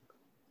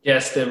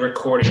Yes, the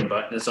recording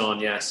button is on,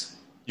 yes.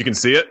 You can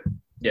see it?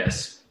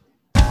 Yes.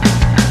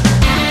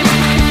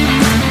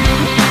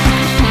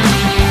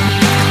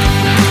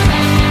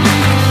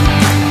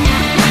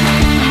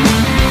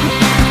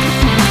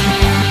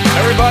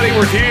 Everybody,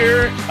 we're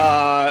here.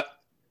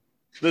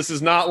 This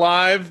is not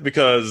live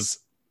because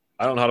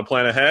I don't know how to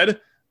plan ahead,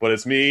 but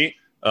it's me,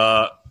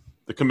 the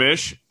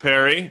commish,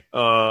 Perry.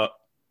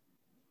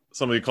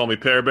 Some of you call me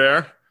Pear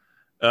Bear,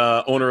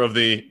 owner of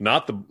the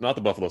not the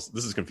Buffalo.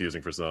 This is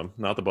confusing for some.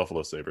 Not the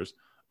Buffalo Sabres,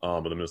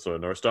 but the Minnesota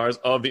North Stars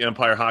of the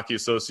Empire Hockey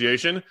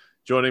Association.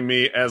 Joining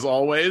me, as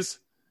always,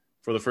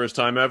 for the first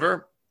time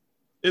ever,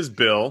 is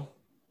Bill.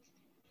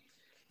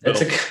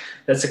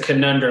 That's a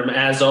conundrum,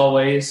 as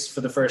always,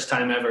 for the first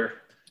time ever.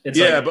 It's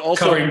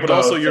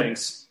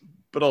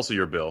but also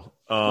you're Bill.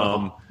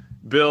 Uh-huh.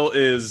 Bill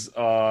is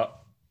kind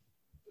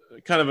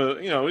of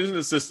he's an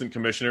assistant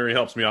commissioner. He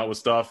helps me out with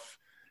stuff.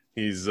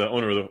 He's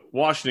owner of the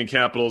Washington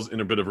Capitals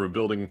in a bit of a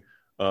rebuilding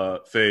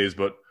phase,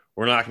 but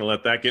we're not going to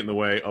let that get in the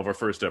way of our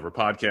first ever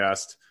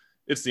podcast.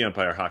 It's the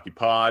Empire Hockey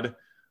Pod.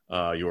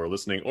 You are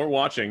listening or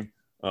watching,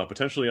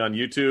 potentially on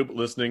YouTube,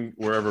 listening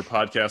wherever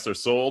podcasts are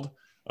sold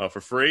for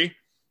free.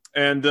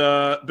 And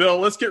Bill,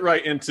 let's get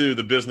right into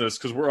the business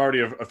because we're already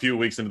a few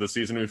weeks into the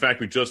season. In fact,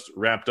 we just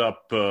wrapped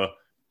up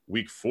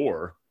week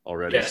 4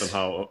 already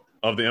somehow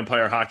of the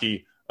Empire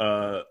Hockey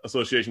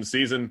Association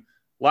season.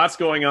 Lots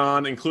going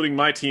on, including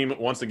my team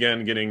once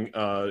again getting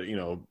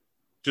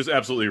just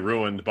absolutely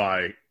ruined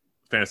by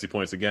fantasy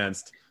points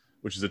against,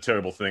 which is a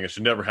terrible thing. It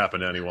should never happen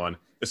to anyone,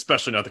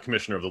 especially not the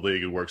commissioner of the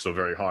league who works so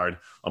very hard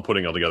on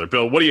putting it all together.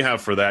 Bill, what do you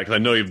have for that? Because I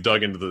know you've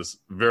dug into this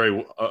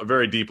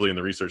very deeply in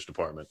the research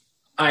department.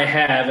 I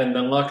have, and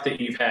the luck that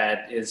you've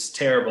had is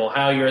terrible.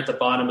 How you're at the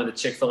bottom of the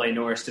Chick-fil-A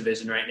Norris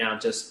division right now,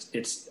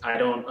 I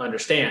don't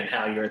understand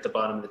how you're at the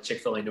bottom of the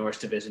Chick-fil-A Norris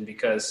division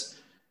because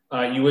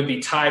you would be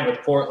tied with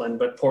Portland,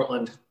 but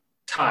Portland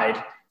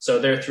tied, so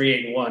they're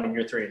 3-8-1 and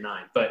you're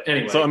 3-9. But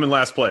anyway, so I'm in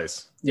last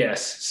place.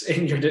 Yes,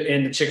 in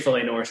the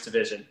Chick-fil-A Norris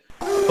division.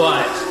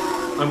 But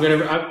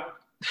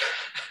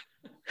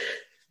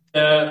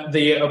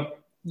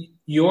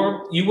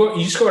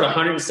you scored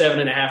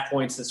 107.5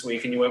 points this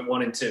week, and you went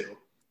 1-2.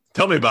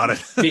 Tell me about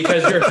it.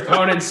 Because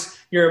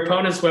your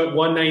opponents went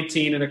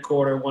 119 and a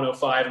quarter,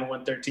 105, and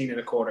 113 and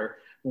a quarter.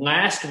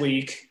 Last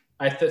week,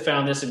 I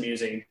found this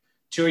amusing.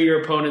 2 of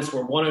your opponents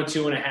were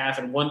 102.5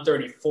 and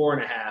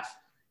 134.5.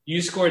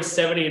 You scored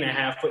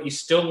 70.5, but you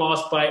still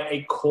lost by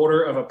a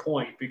quarter of a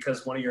point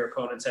because one of your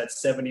opponents had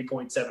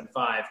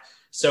 70.75.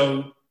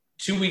 So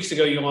 2 weeks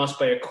ago, you lost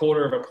by a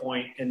quarter of a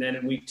point, and then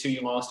in week 2,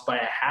 you lost by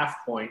a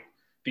half point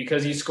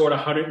because you scored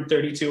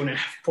 132.5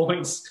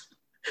 points,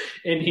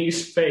 and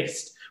he's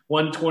faced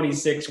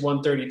 126,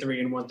 133,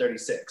 and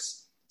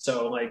 136.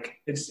 So,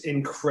 it's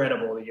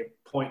incredible the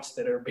points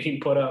that are being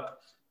put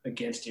up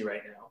against you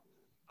right now.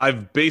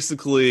 I've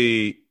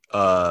basically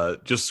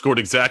just scored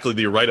exactly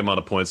the right amount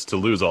of points to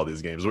lose all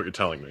these games, is what you're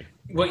telling me.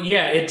 Well,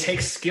 yeah, it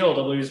takes skill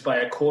to lose by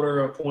a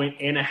quarter of a point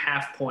and a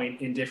half point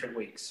in different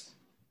weeks.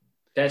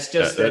 That's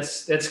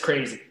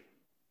crazy.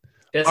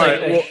 That's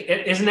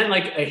isn't that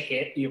like a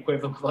hit, the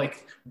equivalent of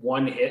like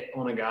one hit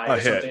on a guy or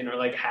something, or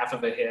like half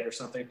of a hit or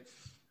something?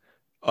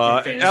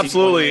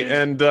 Absolutely,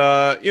 and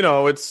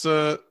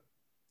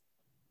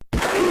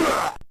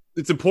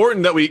it's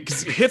important that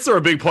because hits are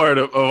a big part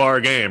of our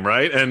game,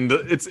 right? And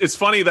it's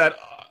funny that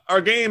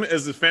our game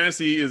as a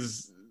fantasy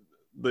is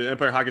the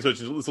Empire Hockey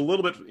Association. It's a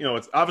little bit,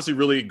 it's obviously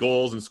really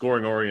goals and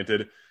scoring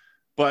oriented,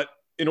 but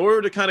in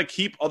order to kind of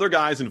keep other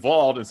guys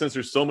involved, and since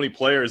there's so many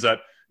players that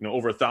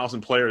over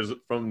 1,000 players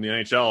from the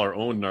NHL are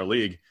owned in our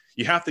league,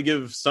 you have to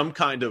give some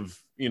kind of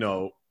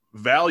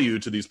value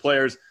to these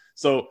players.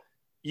 So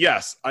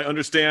yes, I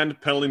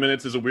understand penalty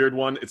minutes is a weird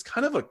one. It's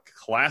kind of a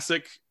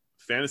classic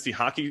fantasy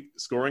hockey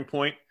scoring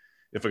point.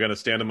 If I'm going to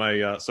stand in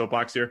my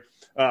soapbox here,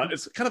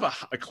 it's kind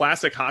of a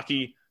classic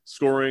hockey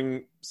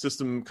scoring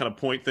system kind of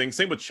point thing.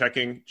 Same with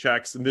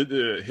checks, and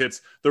the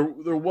hits. There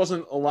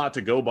wasn't a lot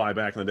to go by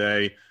back in the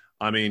day.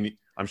 I mean,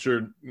 I'm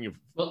sure.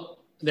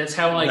 Well, that's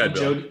how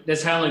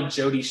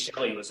Jody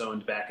Shelley was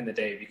owned back in the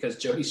day, because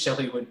Jody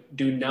Shelley would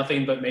do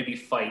nothing but maybe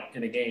fight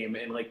in a game,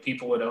 and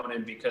people would own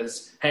him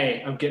because,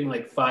 hey, I'm getting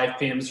 5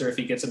 PIMs, or if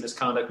he gets a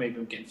misconduct, maybe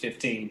I'm getting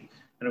 15.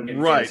 And I'm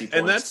getting fantasy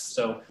points.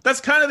 And that's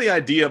kind of the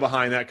idea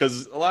behind that,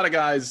 because a lot of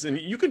guys, and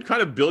you can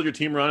kind of build your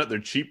team around it. They're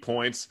cheap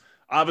points.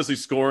 Obviously,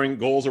 scoring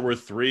goals are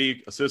worth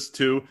 3, assists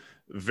 2.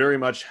 Very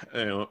much,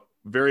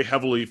 very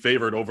heavily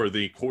favored over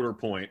the quarter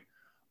point.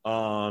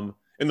 And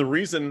the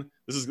reason,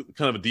 this is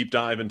kind of a deep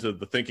dive into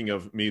the thinking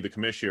of me, the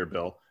commish here,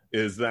 Bill,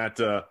 is that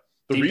the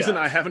reason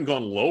I haven't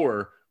gone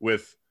lower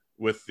with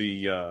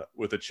the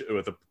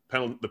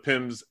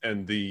PIMs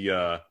and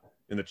the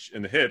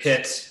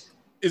hits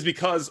is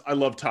because I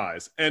love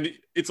ties. And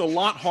it's a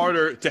lot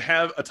harder to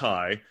have a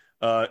tie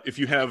if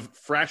you have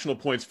fractional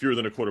points fewer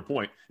than a quarter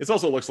point. It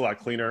also looks a lot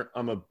cleaner.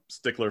 I'm a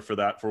stickler for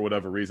that for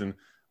whatever reason.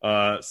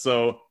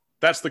 So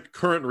that's the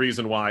current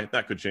reason why.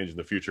 That could change in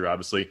the future,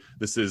 obviously.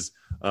 This is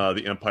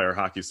the Empire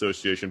Hockey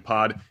Association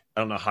pod.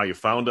 I don't know how you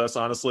found us,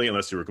 honestly,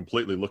 unless you were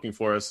completely looking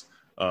for us.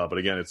 But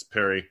again, it's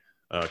Perry,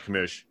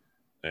 Kamish,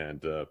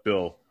 and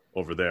Bill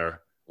over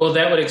there. Well,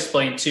 that would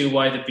explain, too,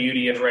 why the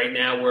beauty of right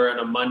now we're on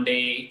a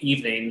Monday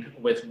evening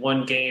with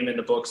one game in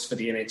the books for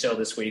the NHL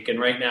this week.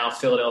 And right now,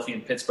 Philadelphia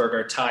and Pittsburgh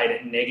are tied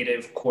at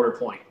negative quarter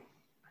point.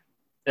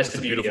 That's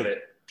the beauty of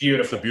it.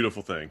 Beautiful. It's a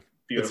beautiful thing.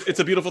 Beautiful. It's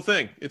a beautiful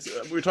thing.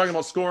 We're talking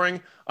about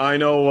scoring. I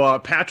know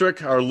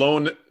Patrick, our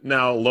lone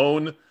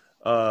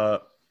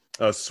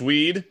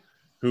Swede,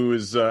 who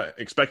is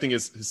expecting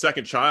his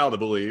second child, I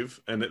believe.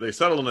 And they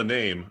settled on a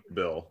name,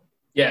 Bill.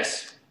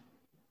 Yes.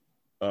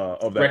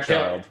 Of that Raquel.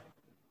 child.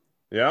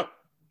 Yeah.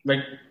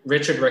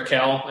 Richard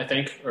Raquel, I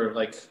think, or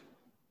like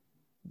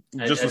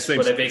just the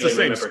same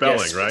spelling,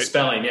 yes, right?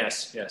 Spelling,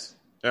 yes.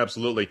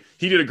 Absolutely.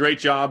 He did a great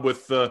job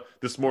with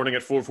this morning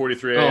at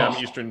 4:43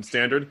 a.m. Eastern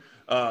Standard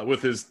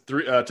with his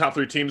top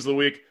three teams of the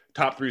week,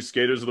 top three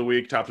skaters of the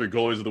week, top three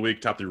goalies of the week,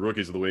 top three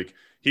rookies of the week.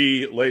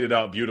 He laid it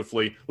out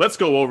beautifully. Let's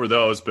go over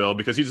those, Bill,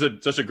 because he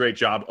did such a great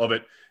job of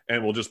it,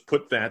 and we'll just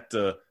put that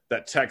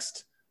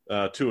text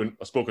to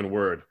a spoken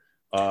word.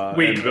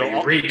 Weekly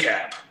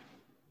recap.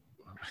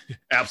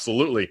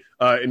 Absolutely.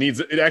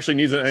 It actually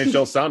needs an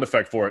NHL sound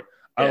effect for it.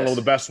 I don't know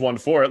the best one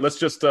for it. Let's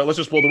just blow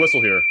the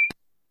whistle here.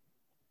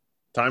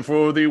 Time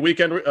for the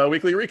weekly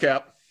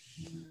recap.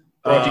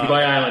 Brought to you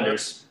by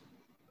Islanders.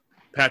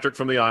 Patrick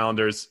from the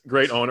Islanders,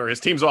 great owner. His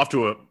team's off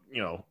to a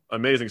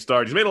amazing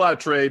start. He's made a lot of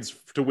trades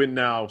to win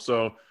now,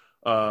 so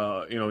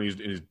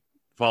he's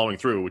following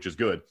through, which is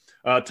good.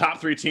 Top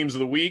three teams of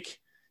the week.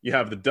 You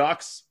have the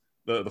Ducks,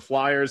 the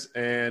Flyers,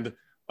 and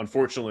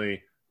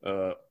unfortunately,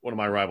 one of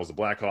my rivals, the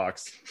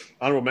Blackhawks.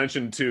 Honorable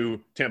mention to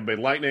Tampa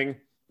Bay Lightning.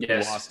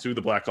 Yes. Who lost to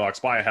the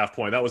Blackhawks by a half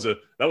point. That was a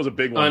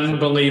big one.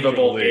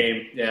 Unbelievable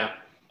game. Yeah.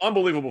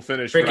 Unbelievable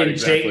finish. Freaking right,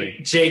 exactly.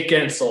 Jake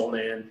Gensel,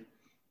 man.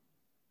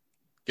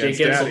 Jake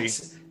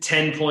Gensel,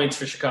 10 points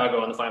for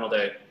Chicago on the final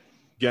day.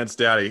 Gens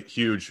Daddy,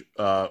 huge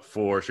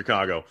for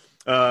Chicago.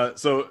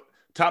 So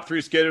top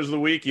three skaters of the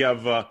week, you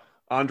have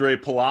Andre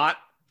Palat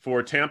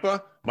for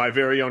Tampa, my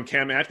very own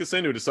Cam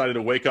Atkinson, who decided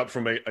to wake up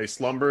from a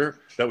slumber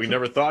that we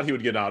never thought he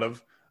would get out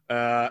of.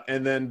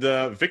 And then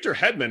Victor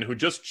Hedman, who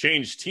just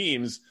changed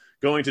teams,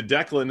 going to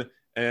Declan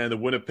and the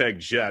Winnipeg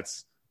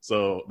Jets.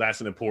 So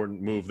that's an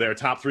important move there.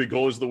 Top three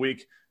goalies of the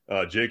week.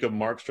 Jacob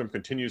Markstrom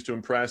continues to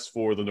impress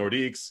for the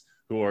Nordiques,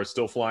 who are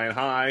still flying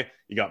high.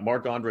 You got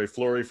Marc-Andre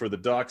Fleury for the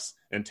Ducks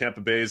and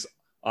Tampa Bay's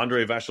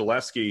Andrei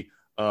Vasilevskiy.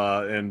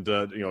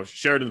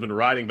 Sheridan's been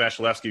riding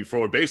Vasilevskiy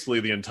for basically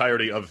the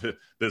entirety of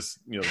this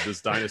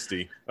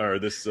dynasty or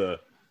this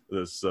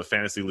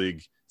fantasy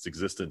league's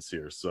existence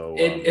here. So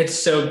it's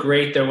so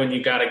great though when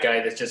you got a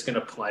guy that's just going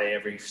to play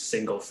every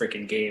single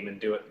freaking game and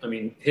do it. I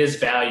mean, his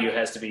value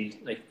has to be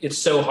like, it's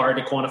so hard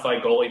to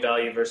quantify goalie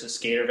value versus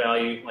skater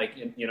value,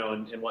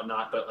 and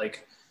whatnot. But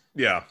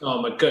yeah,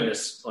 oh my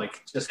goodness,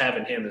 just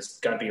having him has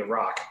got to be a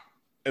rock.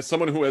 As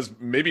someone who has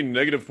maybe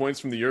negative points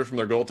from the year from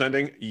their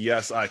goaltending,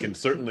 yes, I can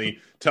certainly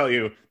tell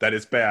you that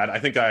it's bad. I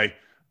think I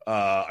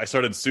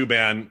started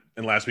Subban,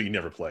 and last week he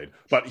never played.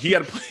 But he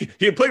had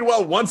played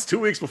well once 2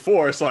 weeks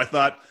before, so I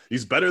thought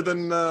he's better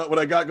than what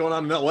I got going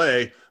on in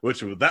L.A.,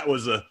 which that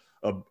was a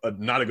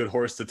not a good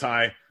horse to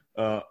tie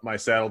my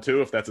saddle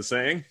to, if that's a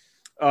saying.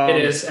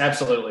 It is,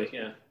 absolutely,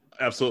 yeah.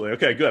 Absolutely.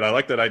 Okay, good. I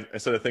like that I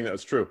said a thing that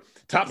was true.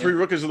 Top three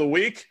rookies of the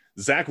week,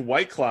 Zach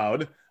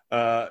Whitecloud,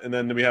 and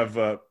then we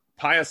have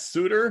Pius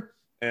Suter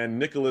and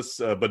Nicholas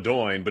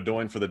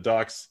Bedoin for the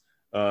Ducks.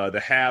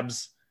 The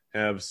Habs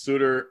have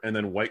Suter and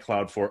then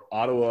Whitecloud for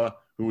Ottawa,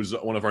 who is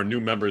one of our new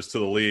members to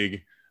the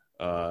league.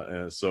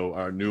 And so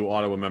our new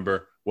Ottawa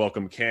member,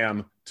 welcome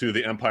Cam to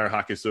the Empire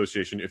Hockey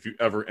Association. If you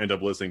ever end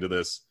up listening to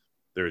this,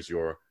 there's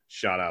your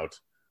shout out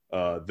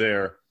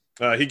there.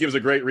 He gives a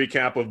great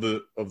recap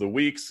of the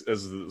weeks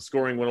as the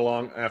scoring went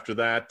along after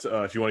that.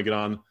 If you want to get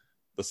on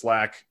the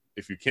Slack,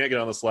 if you can't get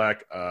on the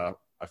Slack,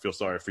 I feel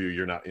sorry for you.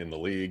 You're not in the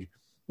league.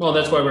 Well,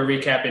 that's why we're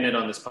recapping it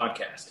on this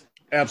podcast.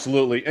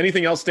 Absolutely.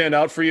 Anything else stand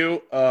out for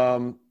you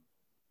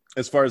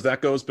as far as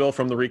that goes, Bill,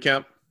 from the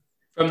recap?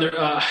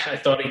 I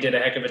thought he did a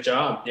heck of a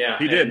job. Yeah,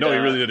 he did. No, he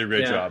really did a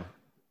great job.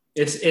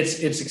 It's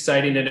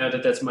exciting to know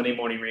that that's Monday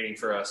morning reading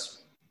for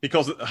us. He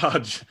calls it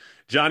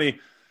Johnny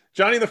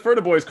and the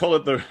Furta Boys call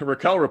it the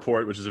Raquel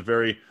Report, which is a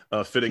very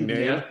fitting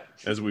name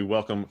as we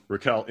welcome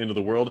Raquel into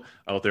the world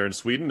out there in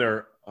Sweden.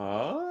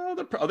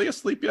 Are they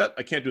asleep yet?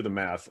 I can't do the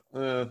math.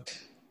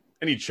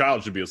 Any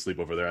child should be asleep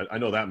over there. I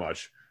know that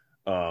much.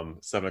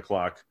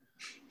 7:00.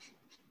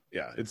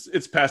 Yeah,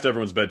 it's past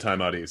everyone's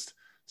bedtime out east.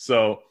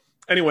 So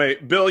anyway,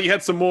 Bill, you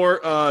had some more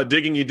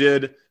digging you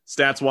did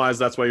stats-wise.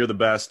 That's why you're the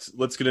best.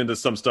 Let's get into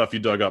some stuff you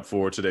dug up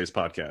for today's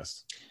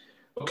podcast.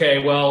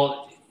 Okay,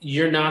 well,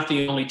 you're not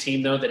the only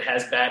team, though, that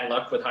has bad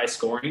luck with high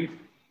scoring.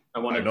 I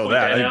want to know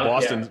that.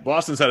 I think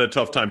Boston's had a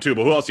tough time, too.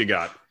 But who else you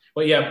got?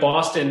 Well, yeah,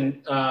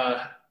 Boston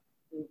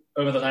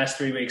over the last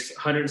 3 weeks,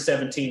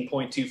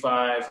 117.25,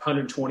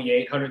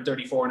 128,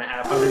 134 and a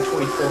half,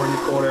 124 and a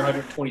quarter,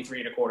 123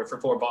 and a quarter for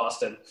poor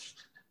Boston.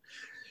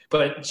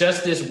 But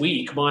just this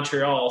week,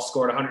 Montreal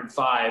scored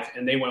 105,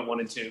 and they went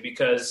 1-2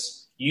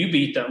 because you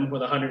beat them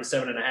with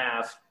 107 and a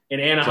half,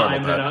 And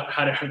Anaheim had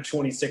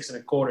 126 and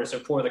a quarter. So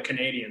poor the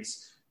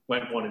Canadians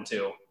went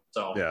 1-2.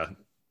 So yeah,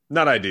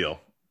 not ideal.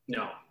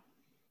 No,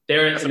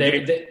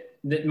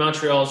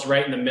 Montreal's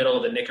right in the middle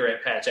of the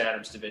Nicorette Patch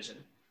Adams division.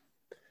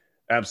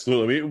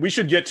 Absolutely. We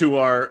should get to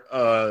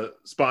our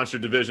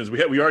sponsored divisions.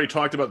 We already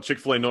talked about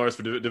Chick-fil-A Norris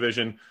for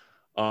division.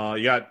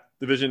 You got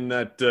division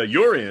that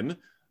you're in,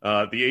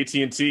 the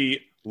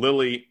AT&T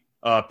Lilly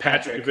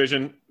Patrick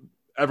division.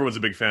 Everyone's a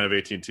big fan of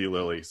AT&T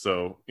Lilly,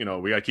 so we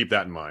got to keep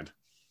that in mind.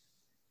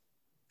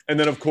 And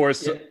then, of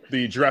course,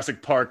 the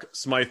Jurassic Park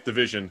Smythe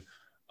division.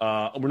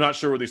 We're not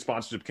sure where these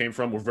sponsorship came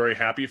from. We're very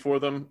happy for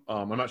them.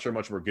 I'm not sure how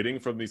much we're getting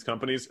from these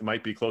companies. It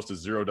might be close to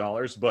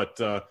 $0,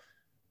 but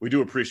we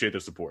do appreciate their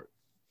support.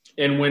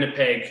 And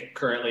Winnipeg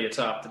currently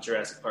atop the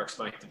Jurassic Park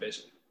Smythe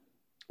division.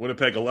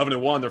 Winnipeg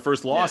 11-1. Their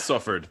first loss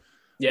suffered.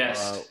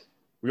 Yes.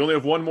 We only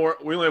have one more.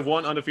 We only have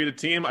one undefeated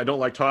team. I don't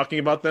like talking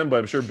about them, but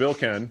I'm sure Bill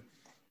can.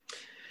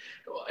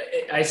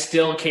 I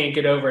still can't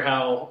get over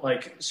how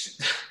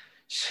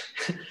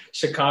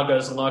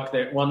Chicago's luck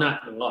there. Well,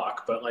 not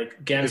luck, but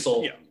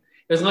Gensel.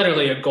 There's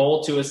literally a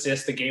goal to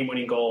assist the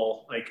game-winning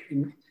goal.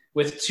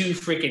 With 2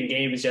 freaking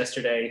games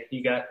yesterday,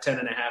 you got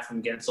 10.5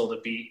 from Gensel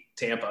to beat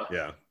Tampa.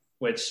 Yeah.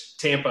 Which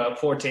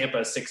poor Tampa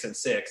is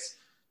 6-6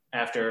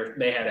 after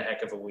they had a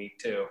heck of a week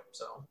too.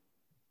 So.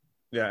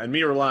 Yeah, and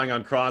me relying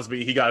on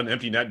Crosby, he got an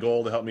empty net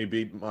goal to help me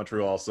beat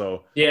Montreal.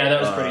 So yeah,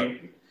 that was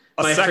pretty.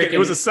 It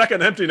was a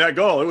second empty net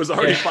goal. It was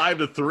already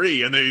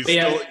 5-3,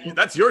 and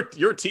that's your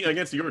team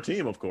against your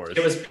team, of course.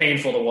 It was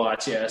painful to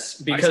watch, yes,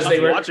 because they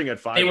were watching at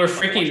 5. They were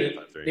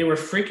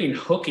freaking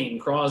hooking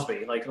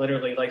Crosby,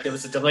 literally, there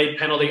was a delayed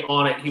penalty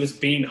on it. He was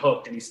being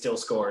hooked, and he still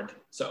scored.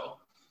 So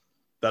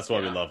that's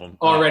why we love him.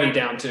 Already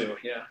down 2,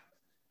 yeah.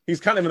 He's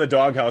kind of in the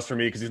doghouse for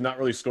me because he's not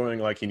really scoring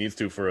like he needs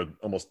to for an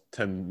almost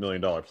 $10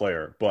 million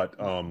player. But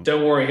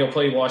don't worry, he'll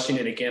play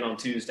Washington again on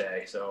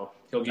Tuesday, so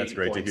he'll get. That's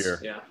great points. to hear.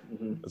 Yeah,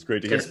 that's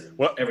great to hear.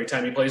 Well, every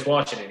time he plays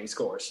Washington, he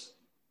scores.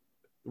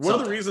 One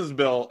of the reasons,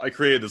 Bill, I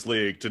created this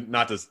league to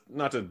not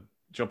to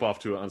jump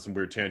off on some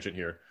weird tangent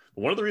here.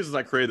 But one of the reasons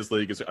I created this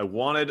league is I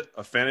wanted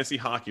a fantasy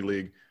hockey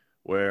league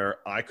where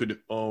I could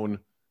own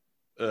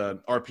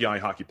an RPI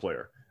hockey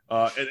player.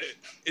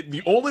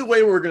 The only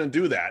way we're going to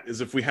do that is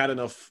if we had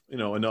enough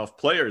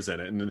players in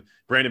it. And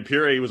Brandon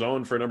Pirre was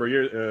owned for a number of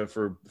years,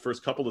 for the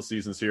first couple of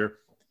seasons here.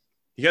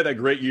 He had that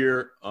great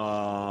year.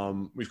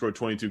 We scored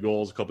 22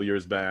 goals a couple of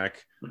years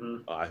back,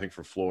 I think,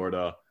 for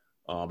Florida.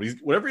 But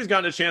whenever he's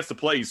gotten a chance to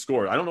play, he's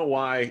scored. I don't know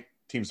why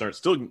teams aren't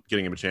still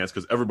getting him a chance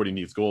because everybody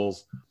needs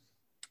goals.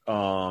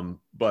 So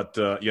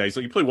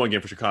he played one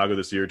game for Chicago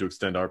this year to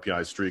extend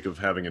RPI's streak of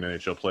having an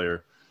NHL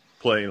player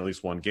play in at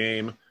least one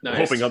game. Nice. We're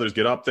hoping others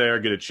get up there,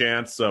 get a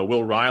chance.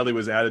 Will Riley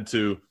was added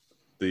to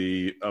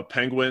the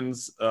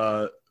Penguins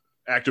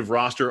active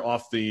roster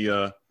off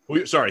the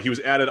he was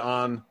added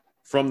on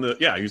from the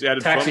he was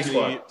added taxi from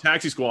squad. The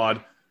taxi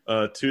squad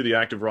to the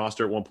active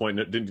roster at one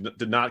point.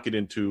 Did not get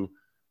into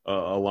a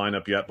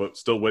lineup yet, but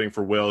still waiting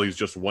for Will. He's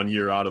just 1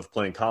 year out of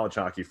playing college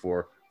hockey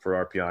for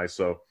RPI.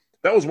 So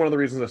that was one of the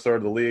reasons I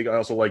started the league. I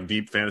also like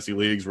deep fantasy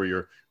leagues where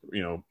you're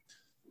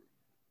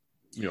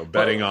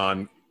betting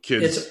on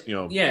kids,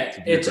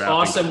 it's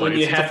awesome when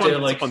you have to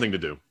it's a fun thing to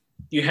do.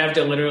 You have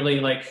to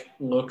literally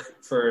look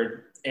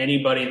for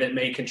anybody that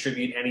may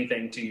contribute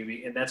anything to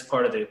you, and that's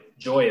part of the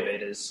joy of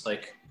it. Is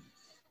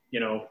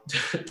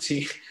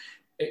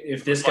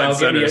if this guy will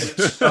give me a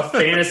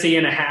fantasy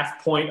and a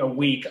half point a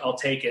week, I'll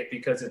take it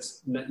because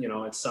it's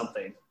it's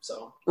something.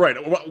 So right,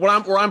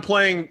 where I'm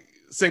playing,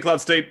 St.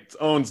 Cloud State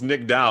owns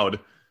Nick Dowd,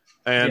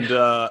 and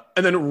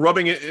then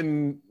rubbing it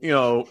in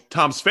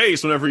Tom's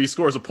face whenever he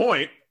scores a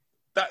point.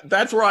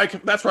 That's where I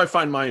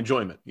find my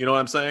enjoyment. You know what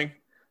I'm saying?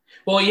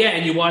 Well, yeah,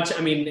 and you watch.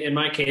 I mean, in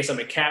my case, I'm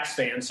a Caps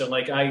fan, so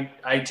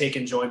I take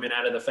enjoyment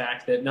out of the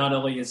fact that not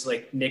only is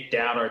Nick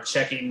Dowd, our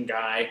checking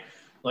guy,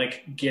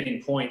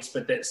 getting points,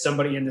 but that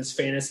somebody in this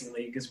fantasy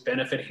league is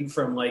benefiting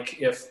from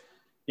if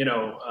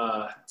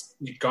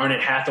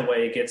Garnet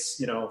Hathaway gets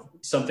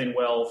something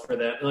well for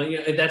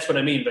that. That's what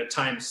I mean. But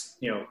times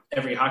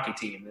every hockey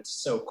team. It's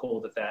so cool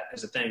that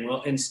is a thing.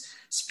 Well, and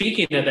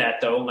speaking of that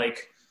though,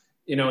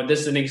 this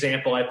is an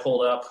example I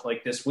pulled up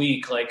this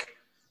week.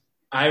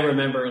 I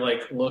remember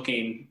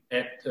looking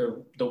at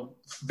the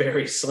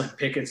very slim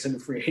pickings in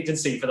free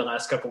agency for the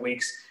last couple of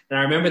weeks. And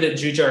I remember that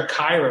Jujhar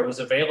Khaira was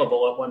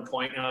available at one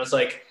point, and I was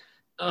like,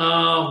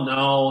 oh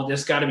no,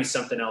 there's gotta be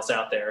something else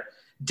out there.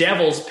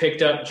 Devils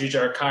picked up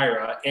Jujhar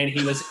Khaira, and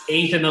he was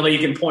 8th in the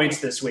league in points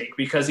this week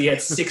because he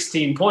had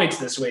 16 points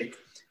this week.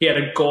 He had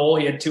a goal,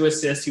 he had 2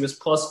 assists, he was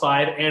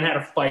 +5 and had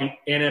a fight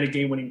and had a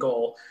game-winning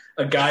goal.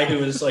 A guy who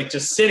was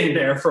just sitting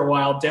there for a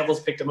while. Devils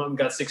picked him up and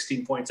got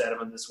 16 points out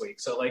of him this week.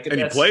 So and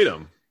you played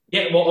him.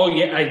 Yeah. Well.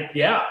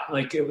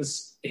 It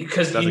was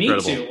because you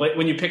need to.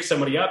 When you pick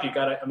somebody up, you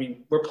gotta. I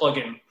mean, we're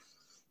plugging,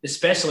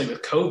 especially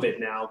with COVID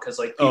now, because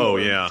people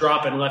are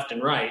dropping left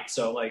and right.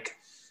 So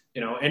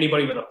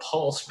anybody with a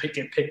pulse might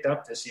get picked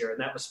up this year, and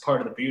that was part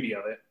of the beauty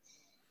of it.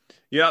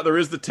 Yeah, there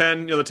is the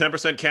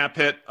 10% cap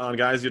hit on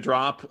guys you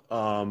drop.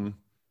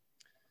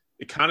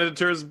 It kind of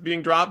deters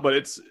being dropped, but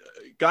it's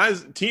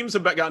teams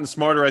have gotten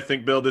smarter, I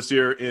think, Bill, this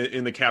year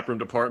in the cap room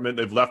department.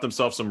 They've left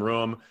themselves some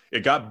room.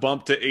 It got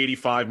bumped to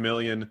 $85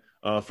 million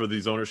for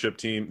these ownership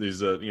team, these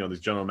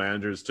general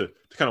managers to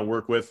kind of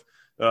work with.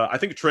 I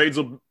think trades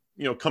will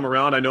come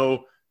around. I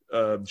know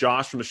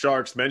Josh from the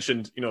Sharks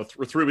mentioned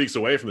we're 3 weeks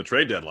away from the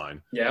trade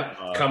deadline.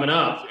 Yeah, coming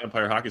up.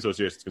 Empire Hockey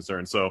Association is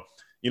concerned. So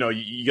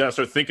you got to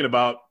start thinking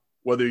about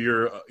whether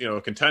you're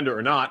a contender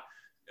or not.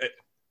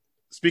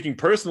 Speaking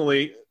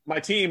personally, my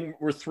team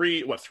were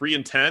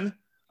 3-10.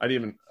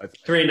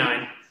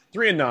 3-9.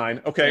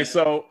 3-9. Okay, yeah.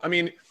 So I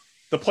mean,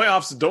 the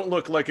playoffs don't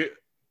look like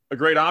a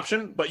great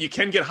option, but you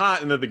can get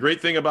hot. And the great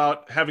thing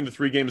about having the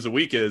 3 games a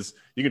week is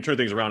you can turn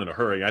things around in a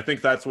hurry. I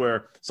think that's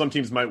where some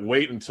teams might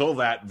wait until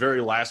that very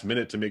last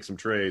minute to make some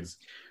trades.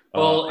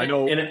 Well, I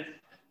know.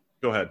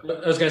 Go ahead.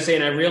 I was going to say,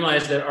 and I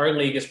realize that our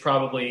league is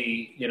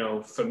probably,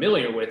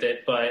 familiar with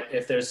it, but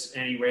if there's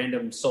any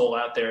random soul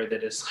out there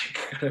that is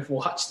like going to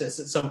watch this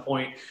at some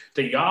point,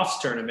 the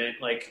Yoffs tournament,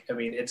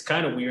 it's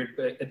kind of weird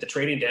at the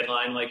trading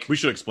deadline. We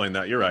should explain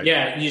that. You're right.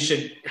 Yeah, you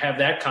should have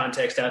that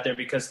context out there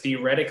because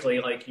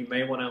theoretically, you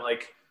may want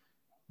to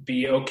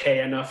be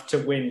okay enough to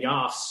win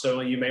Yoffs,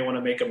 so you may want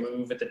to make a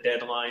move at the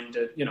deadline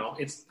to,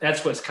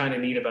 that's what's kind of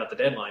neat about the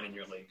deadline in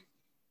your league.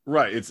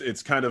 Right.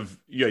 It's kind of,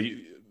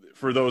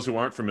 for those who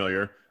aren't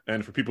familiar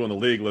and for people in the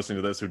league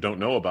listening to this who don't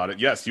know about it,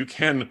 yes, you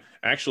can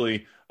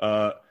actually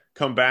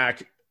come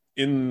back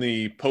in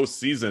the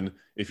postseason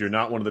if you're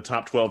not one of the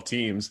top 12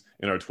 teams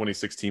in our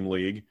 26-team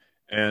league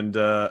and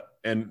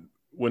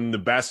win the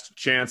best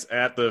chance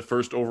at the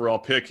first overall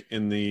pick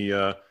in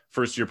the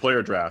first-year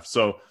player draft.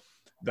 So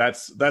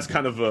that's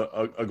kind of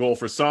a goal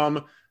for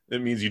some.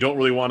 It means you don't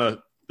really want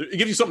to – it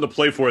gives you something to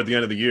play for at the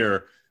end of the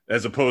year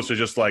as opposed to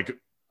just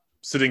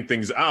sitting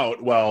things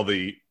out while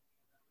the –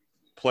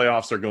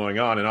 playoffs are going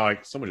on, and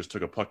someone just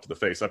took a puck to the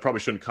face. I probably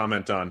shouldn't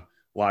comment on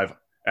live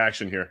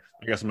action here.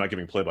 I guess I'm not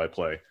giving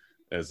play-by-play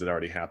as it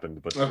already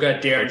happened. But I've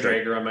got Darren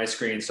Drager on my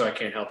screen, so I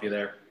can't help you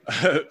there.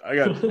 I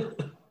got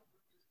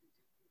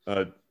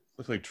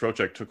looks like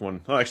Trocheck took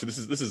one. Oh, actually,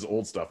 this is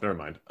old stuff. Never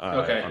mind.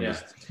 Okay,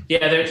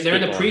 they're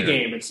in the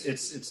pregame. Here.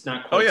 It's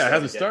not. Quite it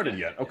hasn't started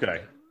yet.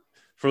 Okay,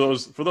 for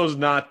those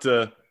not.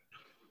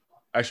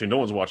 Actually, no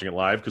one's watching it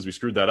live because we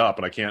screwed that up,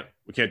 and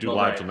we can't do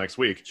live till next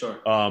week.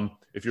 Sure.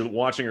 If you're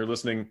watching or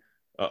listening,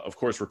 of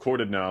course,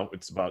 recorded now,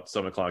 it's about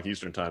 7:00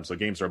 Eastern time, so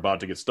games are about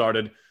to get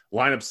started.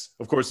 Lineups,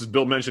 of course, as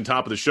Bill mentioned,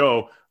 top of the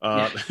show.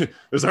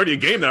 There's already a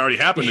game that already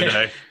happened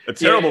today.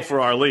 Terrible for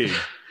our league.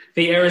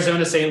 The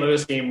Arizona St.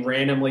 Louis game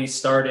randomly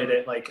started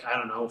at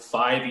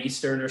 5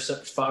 Eastern or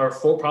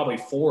 4, probably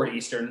 4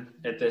 Eastern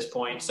at this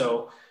point.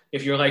 So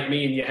if you're like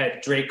me and you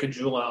had Drake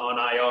Caggiula on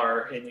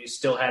IR and you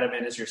still had him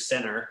in as your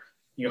center,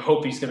 you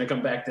hope he's going to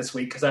come back this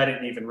week because I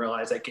didn't even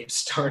realize that game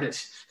started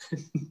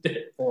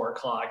at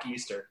 4:00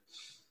 Eastern.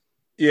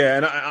 Yeah,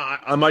 and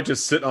I might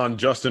just sit on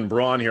Justin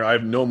Braun here. I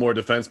have no more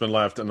defensemen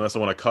left unless I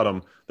want to cut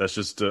him. That's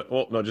just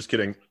no, just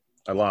kidding.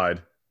 I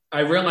lied. I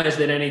realize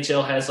that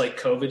NHL has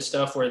COVID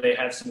stuff where they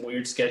have some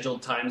weird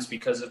scheduled times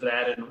because of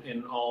that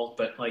and all,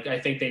 but I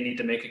think they need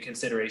to make a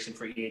consideration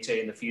for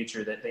EHA in the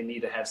future that they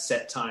need to have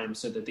set times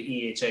so that the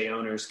EHA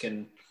owners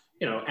can,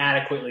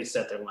 adequately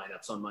set their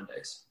lineups on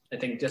Mondays. I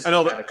think just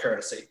out of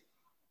courtesy.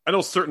 I know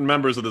certain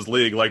members of this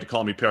league like to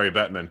call me Perry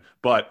Bettman,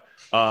 but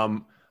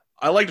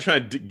I like to try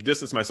to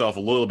distance myself a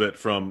little bit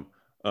from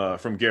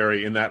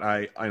Gary in that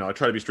I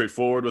try to be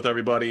straightforward with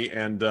everybody,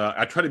 and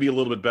I try to be a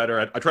little bit better.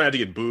 I try not to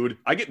get booed.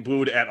 I get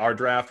booed at our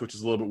draft, which is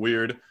a little bit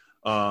weird.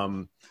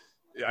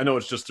 I know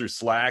it's just through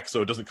Slack,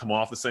 so it doesn't come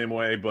off the same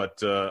way,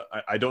 but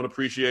I don't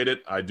appreciate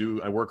it. I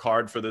work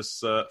hard for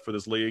this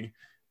league,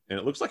 and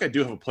it looks like I do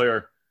have a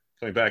player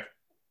coming back.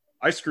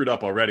 I screwed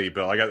up already,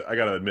 Bill. I got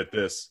to admit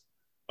this.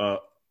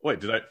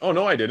 Wait, did I? Oh,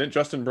 no, I didn't.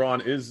 Justin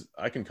Braun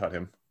I can cut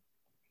him.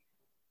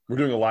 We're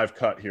doing a live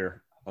cut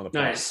here on the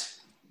pod. Nice.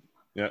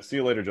 Yeah, see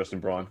you later, Justin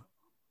Braun.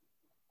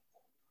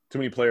 Too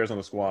many players on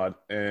the squad.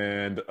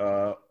 And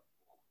I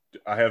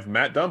have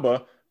Matt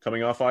Dumba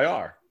coming off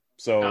IR.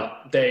 So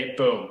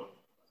boom.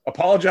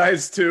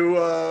 Apologize to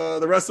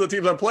the rest of the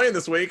teams I'm playing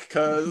this week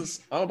because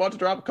I'm about to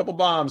drop a couple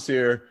bombs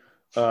here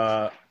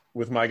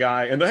with my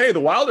guy. And the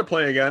Wild are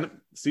playing again.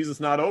 Season's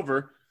not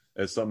over,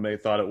 as some may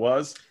thought it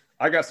was.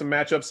 I got some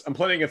matchups. I'm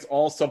playing against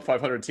all sub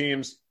 500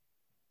 teams.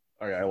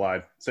 Okay, I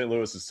lied. St.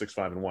 Louis is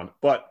 6-5-1.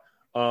 But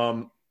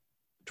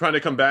trying to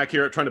come back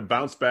here, trying to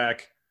bounce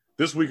back.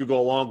 This week will go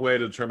a long way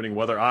to determining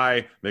whether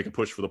I make a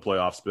push for the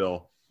playoffs,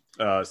 Bill,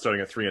 starting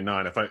at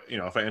 3-9. If I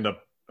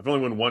only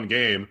win one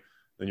game,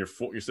 then you're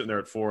sitting there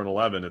at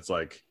 4-11. It's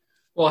like,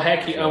 well,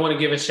 heck, I want to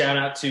give a shout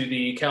out to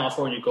the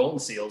California Golden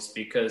Seals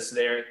because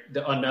they're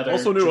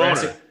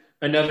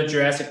another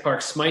Jurassic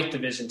Park Smythe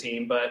Division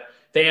team, but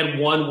they had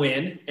one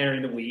win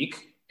entering the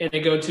week, and they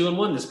go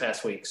 2-1 this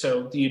past week.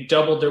 So you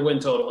doubled their win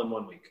total in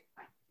 1 week.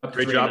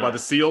 Great job by the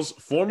Seals,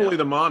 formerly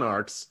the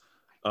Monarchs.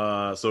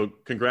 So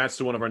congrats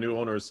to one of our new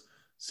owners.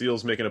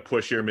 Seals making a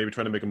push here, maybe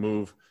trying to make a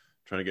move,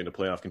 trying to get into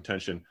playoff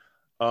contention.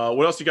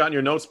 What else you got in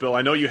your notes, Bill?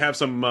 I know you have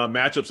some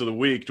matchups of the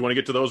week. Do you want to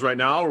get to those right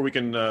now, or we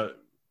can do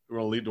you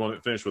want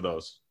to finish with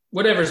those?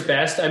 Whatever's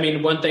best. I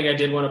mean, one thing I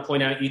did want to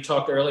point out, you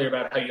talked earlier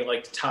about how you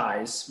liked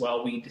ties.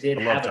 Well, we did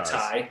have a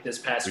tie this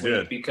past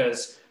week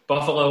because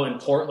Buffalo and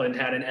Portland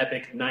had an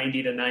epic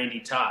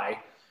 90-90 tie.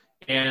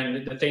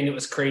 And the thing that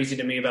was crazy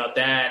to me about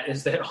that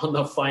is that on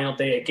the final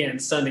day, again,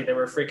 Sunday, there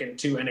were freaking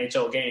 2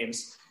 NHL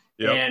games.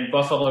 Yep. And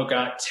Buffalo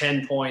got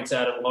 10 points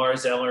out of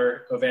Lars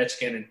Eller,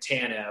 Ovechkin, and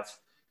Tanev.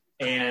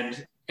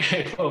 And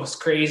what was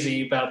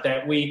crazy about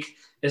that week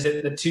is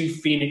that the 2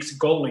 Phoenix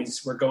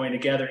goalies were going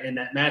together in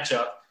that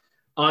matchup.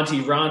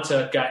 Antti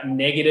Ranta got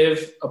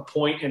negative a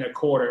point and a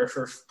quarter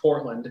for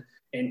Portland,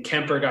 and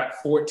Kemper got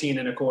 14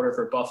 and a quarter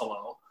for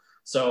Buffalo.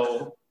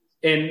 So,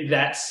 and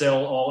that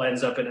still all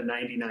ends up in a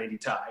 90-90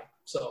 tie.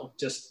 So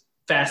just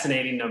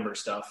fascinating number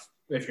stuff.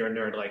 If you're a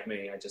nerd like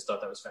me, I just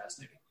thought that was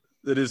fascinating.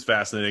 It is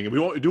fascinating. And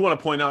we do want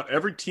to point out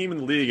every team in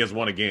the league has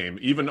won a game,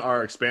 even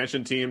our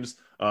expansion teams.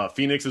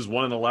 Phoenix is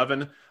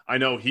 1-11. I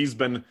know he's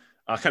been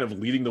kind of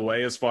leading the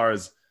way as far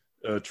as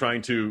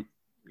trying to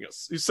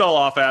sell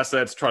off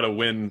assets, try to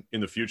win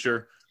in the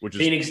future. Which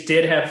Phoenix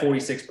did have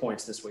 46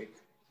 points this week.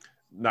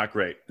 Not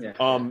great. Yeah.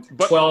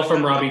 But 12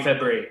 from Robbie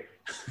Fabry.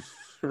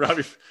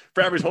 Robbie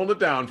Fabry's holding it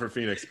down for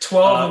Phoenix.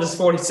 12 of his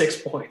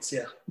 46 points,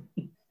 yeah.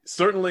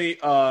 Certainly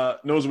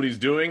knows what he's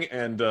doing,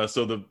 and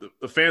so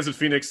the fans of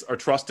Phoenix are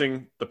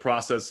trusting the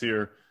process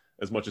here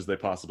as much as they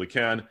possibly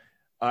can.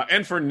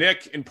 And for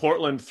Nick in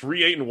Portland,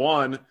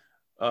 3-8-1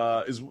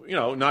 is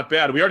not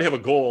bad. We already have a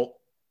goal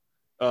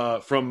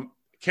from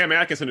Cam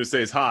Atkinson who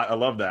stays hot. I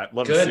love that.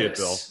 Love to see it,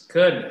 Bill.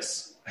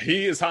 Goodness.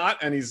 He is hot,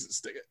 and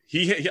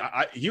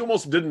he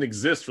almost didn't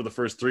exist for the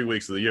first 3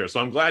 weeks of the year.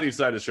 So I'm glad he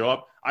decided to show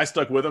up. I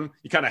stuck with him.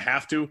 You kind of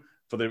have to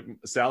for the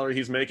salary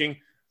he's making.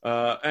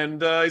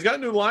 And he's got a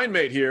new line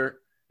mate here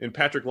in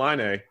Patrick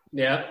Laine.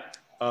 Yeah.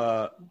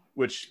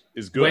 Which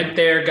is good. Went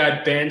there,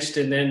 got benched,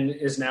 and then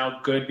is now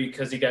good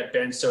because he got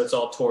benched. So it's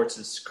all towards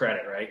his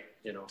credit, right?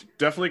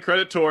 Definitely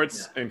credit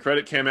towards and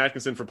credit Cam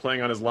Atkinson for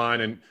playing on his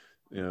line and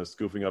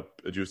scooping up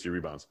juicy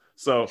rebounds.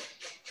 So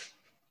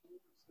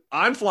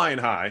I'm flying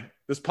high.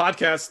 This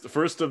podcast, the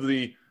first of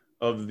the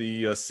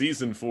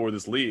season for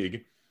this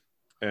league,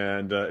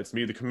 and it's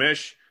me, the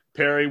commish,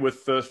 Perry with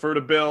Fur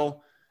to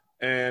Bill.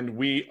 And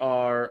we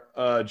are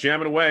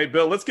jamming away.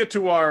 Bill, let's get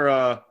to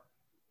our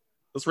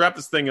let's wrap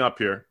this thing up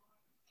here.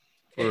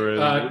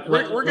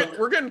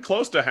 We're getting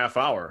close to a half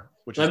hour,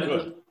 which is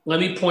good. Let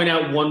me point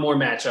out one more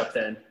matchup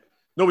then.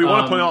 No, we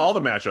want to point out all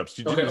the matchups.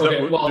 Did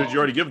you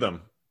already give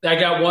them? I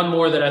got one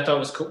more that I thought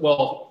was cool.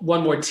 Well,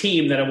 one more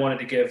team that I wanted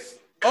to give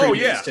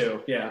credence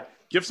to. Yeah.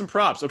 Give some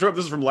props. This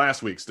is from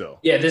last week still.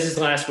 Yeah, this is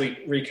last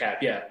week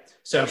recap. Yeah.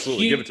 So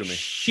absolutely, give it to me.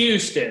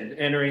 Houston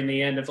entering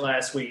the end of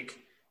last week.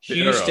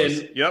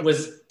 Houston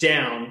was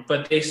down,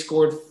 but they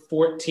scored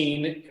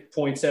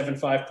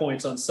 14.75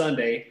 points on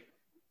Sunday.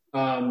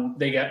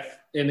 They got,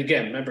 and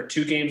again, remember,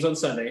 2 games on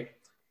Sunday,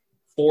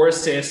 4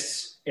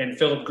 assists, and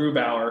Philip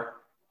Grubauer,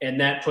 and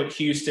that put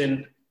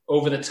Houston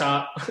over the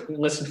top.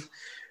 Listen,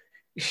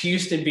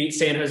 Houston beat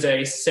San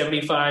Jose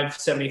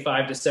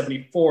 75-75 to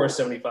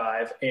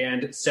 74-75,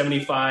 and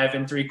 75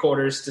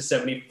 3/4 to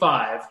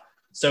 75.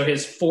 So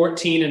his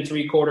 14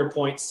 3/4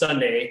 point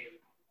Sunday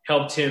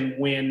helped him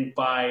win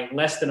by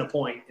less than a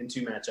point in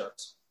 2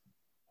 matchups.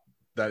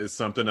 That is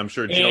something. I'm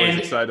sure Joey's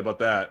excited about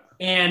that.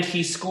 And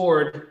he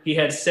scored. He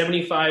had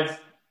 75,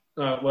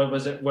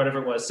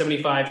 whatever it was,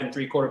 75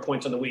 3/4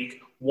 points on the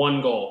week,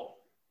 1 goal.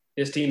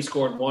 His team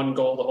scored 1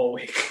 goal the whole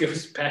week. It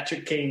was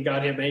Patrick Kane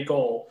got him a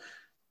goal,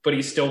 but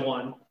he still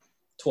won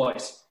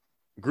twice.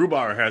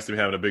 Grubauer has to be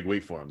having a big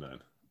week for him then.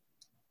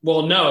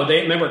 Well, no.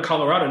 Remember,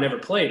 Colorado never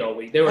played all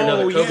week. They were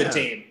another COVID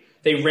team.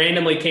 They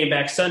randomly came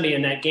back Sunday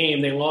in that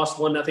game. They lost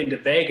 1-0 to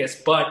Vegas,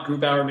 but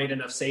Grubauer made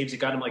enough saves. He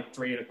got him like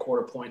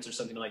 3.25 points or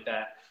something like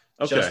that.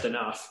 Okay. Just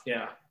enough.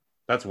 Yeah.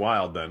 That's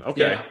wild then.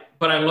 Okay. Yeah.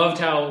 But I loved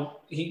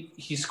how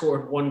he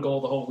scored 1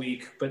 goal the whole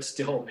week, but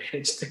still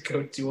managed to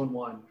go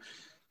 2-1.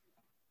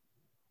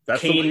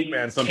 That's the league,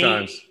 man,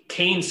 sometimes.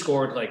 Kane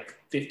scored like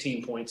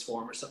 15 points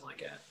for him or something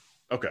like that.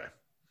 Okay.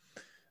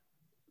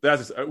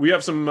 We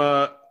have some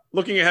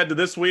looking ahead to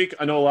this week.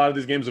 I know a lot of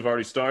these games have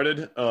already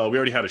started. We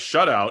already had a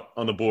shutout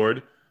on the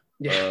board.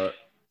 Yeah.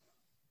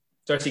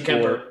 Darcy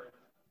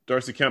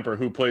Kemper,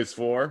 who plays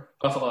for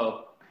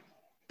Buffalo.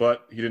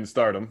 But he didn't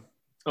start him.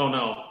 Oh,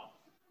 no.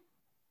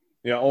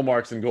 Yeah,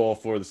 Olmark's in goal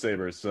for the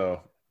Sabres,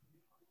 so.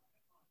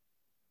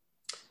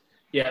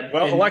 Yeah.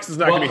 Well, Alexa's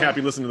not going to be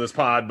happy listening to this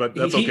pod, but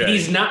that's okay.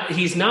 He's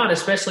not,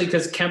 especially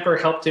because Kemper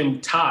helped him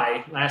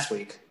tie last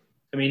week.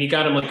 I mean, he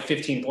got him like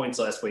 15 points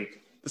last week.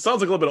 It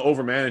sounds like a little bit of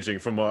overmanaging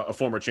from a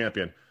former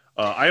champion.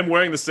 I am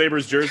wearing the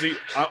Sabres jersey.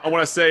 I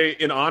want to say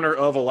in honor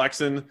of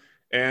Alexin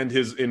and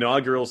his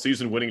inaugural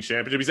season-winning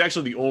championship. He's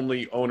actually the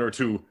only owner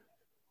to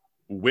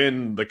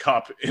win the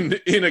cup in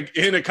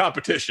a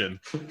competition.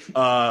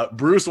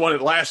 Bruce won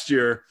it last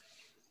year,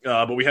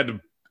 but we had to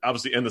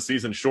obviously end the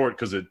season short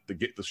because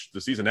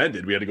the season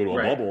ended. We had to go to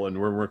a bubble, and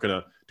we weren't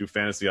going to do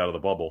fantasy out of the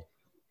bubble.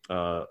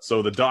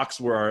 So the Ducks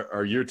were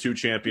our year 2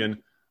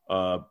 champion.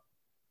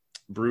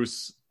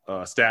 Bruce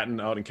Staten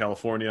out in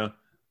California.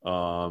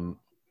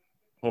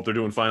 Hope they're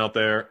doing fine out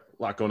there.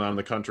 lot going on in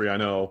the country, I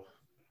know,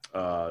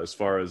 as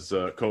far as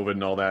COVID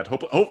and all that.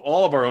 Hope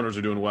all of our owners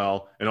are doing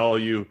well, and all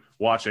of you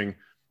watching,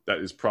 that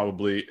is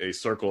probably a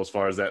circle as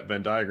far as that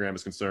Venn diagram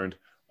is concerned.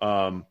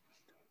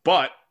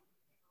 But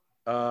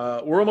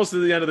we're almost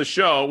at the end of the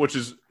show, which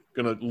is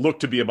going to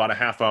look to be about a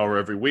half hour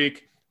every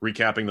week,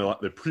 recapping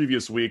the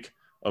previous week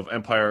of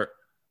Empire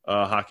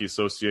Hockey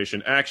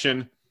Association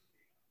action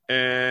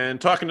and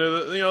talking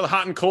to the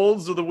hot and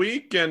colds of the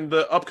week and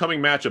the upcoming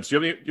matchups. Do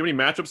you have any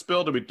matchups,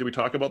 Bill? Did we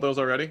talk about those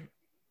already?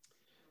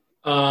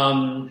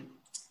 I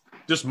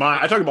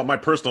talk about my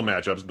personal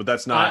matchups, but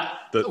that's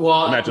not the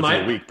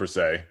matchups of the week per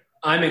se.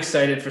 I'm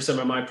excited for some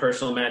of my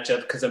personal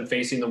matchup because I'm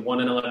facing the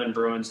 1-11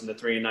 Bruins and the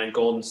 3-9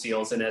 Golden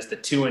Seals, and as the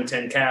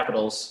 2-10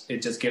 Capitals,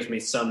 it just gives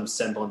me some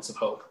semblance of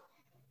hope.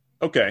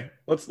 Okay,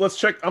 let's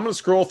check. I'm going to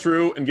scroll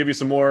through and give you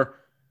some more.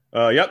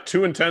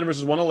 2-10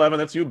 versus 1-11.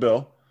 That's you,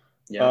 Bill.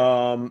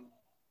 Yeah.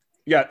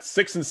 You got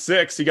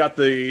 6-6. You got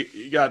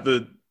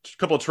the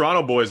couple of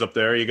Toronto boys up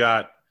there. You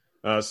got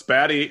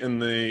Spatty and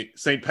the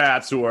St.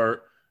 Pats, who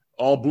are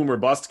all boomer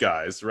bust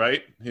guys,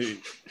 right? He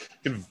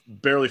can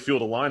barely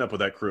field a lineup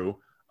with that crew.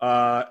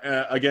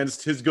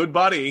 Against his good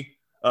buddy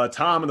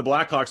Tom and the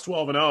Blackhawks,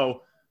 12-0.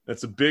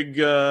 That's a big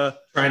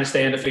trying to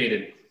stay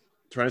undefeated.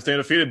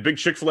 Big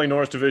Chick-fil-A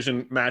Norris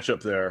Division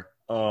matchup there.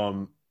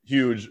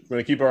 Huge. We're going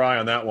to keep our eye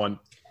on that one.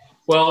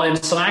 Well,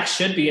 and Slack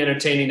should be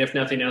entertaining if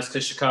nothing else,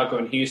 because Chicago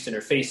and Houston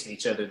are facing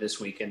each other this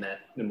week in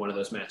one of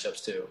those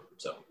matchups too.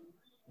 So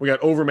we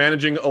got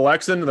overmanaging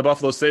Alexin and the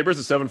Buffalo Sabres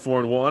at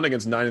 7-4-1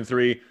 against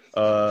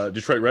 9-3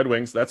 Detroit Red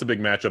Wings. That's a big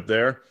matchup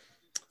there.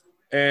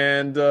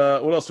 And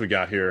what else we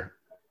got here?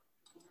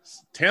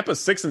 Tampa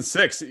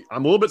 6-6.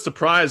 I'm a little bit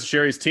surprised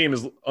Sherry's team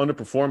has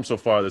underperformed so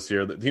far this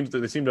year.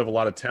 They seem to have a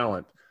lot of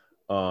talent,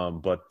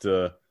 but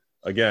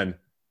again,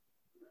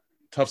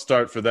 tough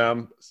start for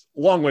them.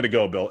 Long way to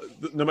go, Bill.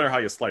 No matter how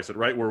you slice it,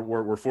 right?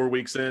 We're 4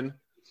 weeks in.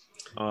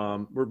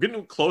 We're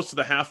getting close to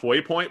the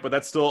halfway point, but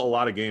that's still a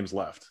lot of games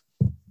left.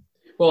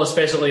 Well,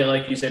 especially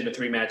like you said, with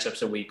 3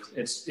 matchups a week,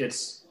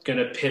 it's going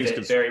to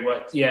pivot very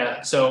well.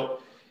 Yeah. So,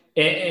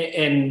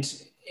 and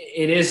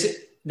it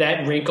is.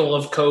 That wrinkle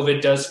of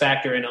COVID does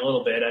factor in a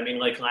little bit. I mean,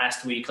 like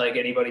last week, like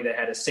anybody that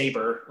had a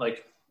Sabre,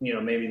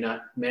 maybe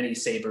not many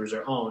Sabres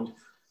are owned,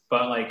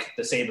 but like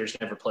the Sabres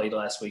never played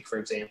last week, for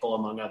example,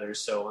 among others.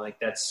 So like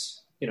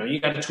that's, you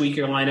got to tweak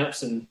your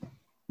lineups and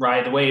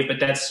ride the wave. But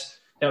that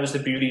was the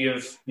beauty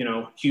of,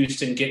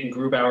 Houston getting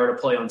Grubauer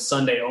to play on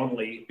Sunday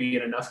only,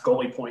 being enough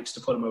goalie points to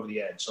put him over the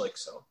edge.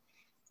 So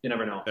you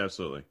never know.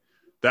 Absolutely.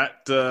 That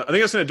I think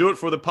that's going to do it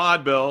for the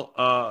pod, Bill.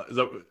 Is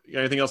there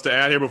anything else to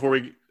add here before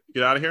we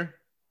get out of here?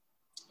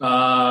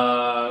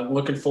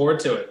 Looking forward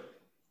to it.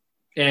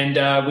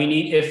 And we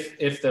need,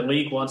 if the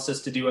league wants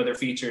us to do other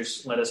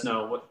features, let us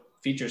know what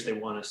features they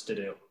want us to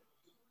do.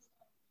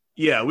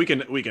 Yeah, we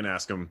can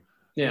ask them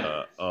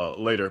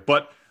later.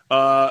 But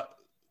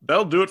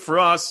that'll do it for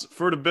us.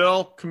 For the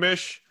Bill,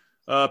 Kamish,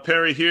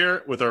 Perry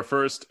here with our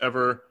first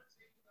ever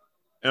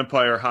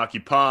Empire Hockey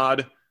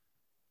Pod.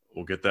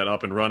 We'll get that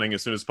up and running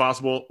as soon as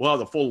possible. We'll have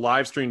the full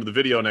live stream of the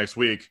video next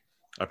week.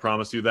 I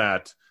promise you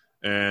that.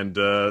 And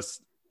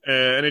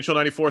NHL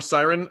 94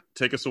 Siren,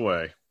 take us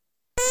away.